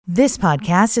This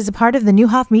podcast is a part of the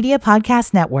Newhoff Media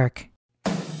Podcast Network.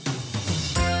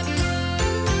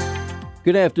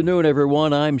 Good afternoon,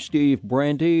 everyone. I'm Steve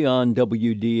Brandy on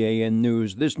WDAN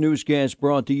News. This newscast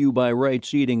brought to you by Wright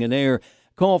Seating and Air.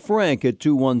 Call Frank at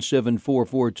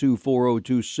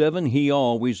 217-442-4027. He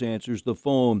always answers the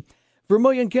phone.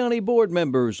 Vermilion County board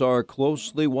members are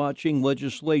closely watching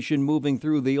legislation moving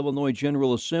through the Illinois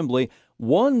General Assembly.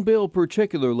 One bill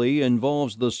particularly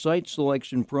involves the site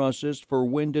selection process for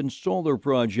wind and solar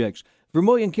projects.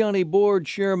 Vermilion County Board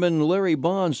Chairman Larry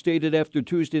Bond stated after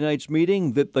Tuesday night's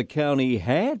meeting that the county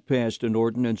had passed an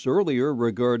ordinance earlier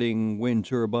regarding wind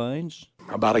turbines.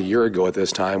 About a year ago at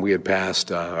this time, we had passed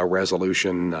a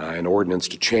resolution, an ordinance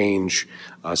to change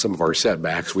some of our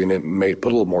setbacks. We put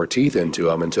a little more teeth into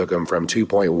them and took them from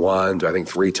 2.1 to, I think,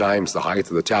 3 times the height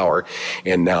of the tower.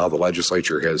 And now the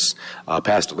legislature has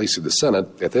passed, at least through the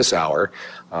Senate at this hour,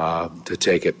 to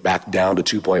take it back down to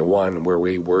 2.1 where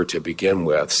we were to begin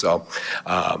with. So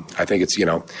I think it's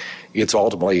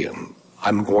ultimately,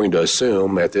 I'm going to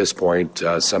assume at this point,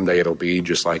 someday it'll be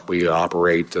just like we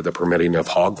operate the permitting of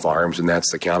hog farms, and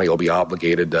that's the county will be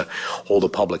obligated to hold a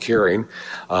public hearing,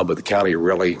 but the county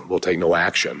really will take no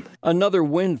action. Another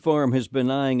wind farm has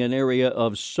been eyeing an area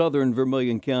of southern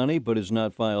Vermilion County, but has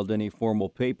not filed any formal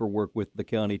paperwork with the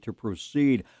county to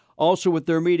proceed. Also at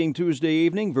their meeting Tuesday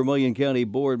evening, Vermilion County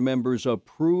board members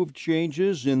approved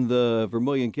changes in the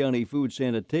Vermilion County Food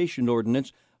Sanitation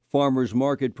Ordinance. Farmers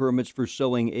market permits for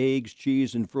selling eggs,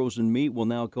 cheese, and frozen meat will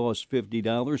now cost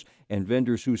 $50, and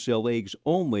vendors who sell eggs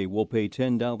only will pay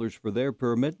 $10 for their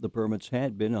permit. The permits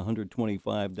had been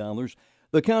 $125.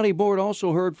 The county board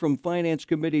also heard from Finance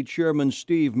Committee Chairman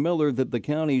Steve Miller that the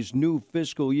county's new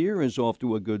fiscal year is off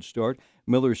to a good start.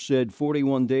 Miller said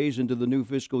 41 days into the new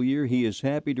fiscal year, he is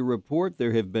happy to report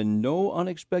there have been no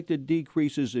unexpected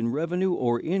decreases in revenue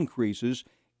or increases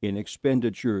in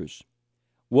expenditures.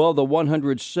 Well, the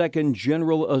 102nd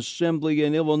General Assembly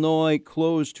in Illinois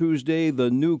closed Tuesday.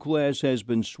 The new class has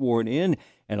been sworn in,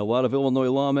 and a lot of Illinois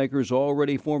lawmakers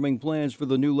already forming plans for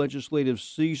the new legislative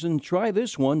season. Try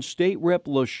this one. State Rep.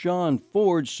 LaShawn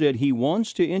Ford said he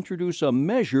wants to introduce a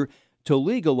measure to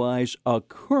legalize a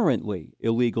currently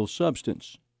illegal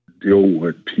substance. Deal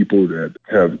with people that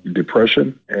have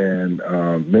depression and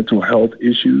mental health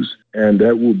issues, and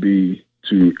that will be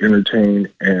to entertain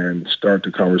and start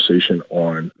the conversation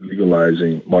on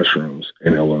legalizing mushrooms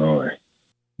in Illinois.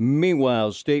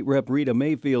 Meanwhile, State Rep. Rita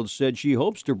Mayfield said she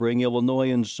hopes to bring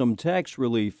Illinoisans some tax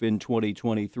relief in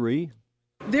 2023.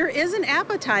 There is an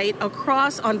appetite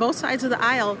on both sides of the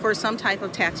aisle for some type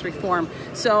of tax reform.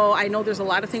 So I know there's a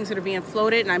lot of things that are being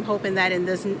floated, and I'm hoping that in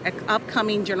this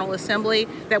upcoming General Assembly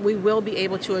that we will be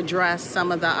able to address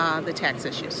some of the tax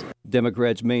issues.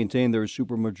 Democrats maintain their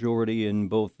supermajority in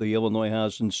both the Illinois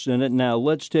House and Senate. Now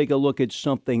let's take a look at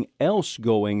something else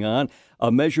going on, a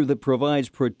measure that provides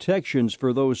protections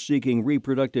for those seeking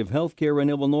reproductive health care in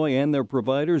Illinois and their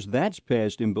providers. That's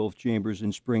passed in both chambers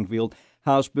in Springfield.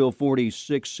 House Bill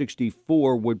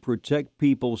 4664 would protect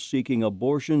people seeking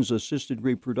abortions, assisted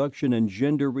reproduction, and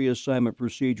gender reassignment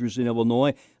procedures in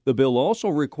Illinois. The bill also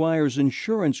requires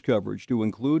insurance coverage to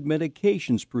include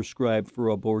medications prescribed for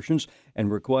abortions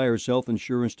and requires health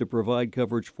insurance to provide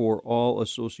coverage for all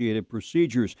associated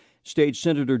procedures. State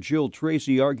Senator Jill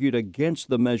Tracy argued against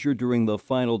the measure during the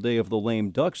final day of the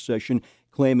lame duck session,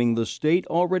 claiming the state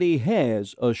already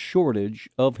has a shortage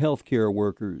of health care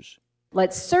workers.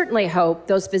 Let's certainly hope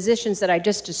those physicians that I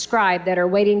just described that are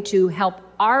waiting to help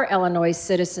our Illinois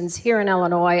citizens here in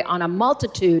Illinois on a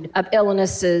multitude of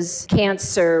illnesses,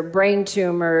 cancer, brain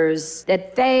tumors,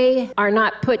 that they are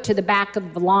not put to the back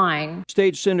of the line.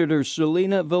 State Senator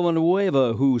Selena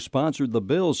Villanueva, who sponsored the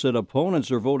bill, said opponents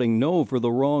are voting no for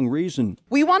the wrong reason.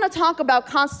 We want to talk about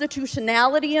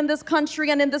constitutionality in this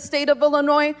country and in the state of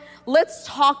Illinois. Let's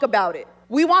talk about it.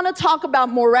 We want to talk about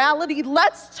morality.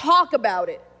 Let's talk about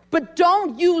it. But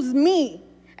don't use me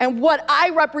and what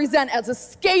I represent as a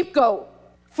scapegoat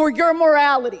for your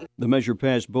morality. The measure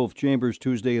passed both chambers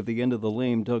Tuesday at the end of the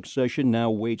lame duck session, now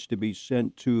waits to be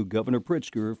sent to Governor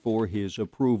Pritzker for his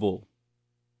approval.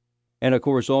 And, of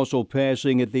course, also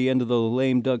passing at the end of the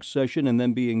lame duck session and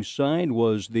then being signed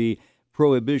was the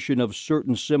prohibition of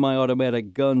certain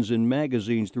semi-automatic guns and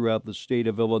magazines throughout the state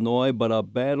of Illinois, but a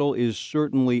battle is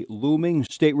certainly looming.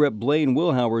 State Rep. Blaine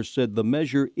Wilhauer said the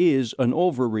measure is an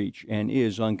overreach and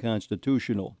is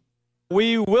unconstitutional.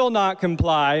 We will not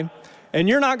comply, and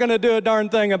you're not going to do a darn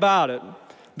thing about it,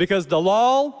 because the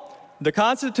law, the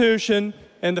Constitution,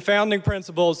 and the founding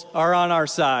principles are on our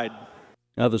side.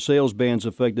 Now, the sales ban's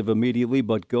effective immediately,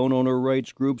 but gun owner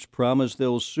rights groups promise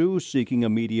they'll sue, seeking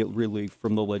immediate relief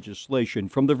from the legislation.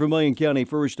 From the Vermilion County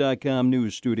First.com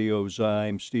news studios,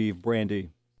 I'm Steve Brandy.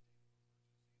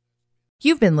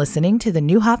 You've been listening to the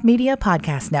Neuhoff Media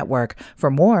Podcast Network.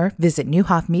 For more, visit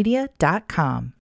neuhoffmedia.com.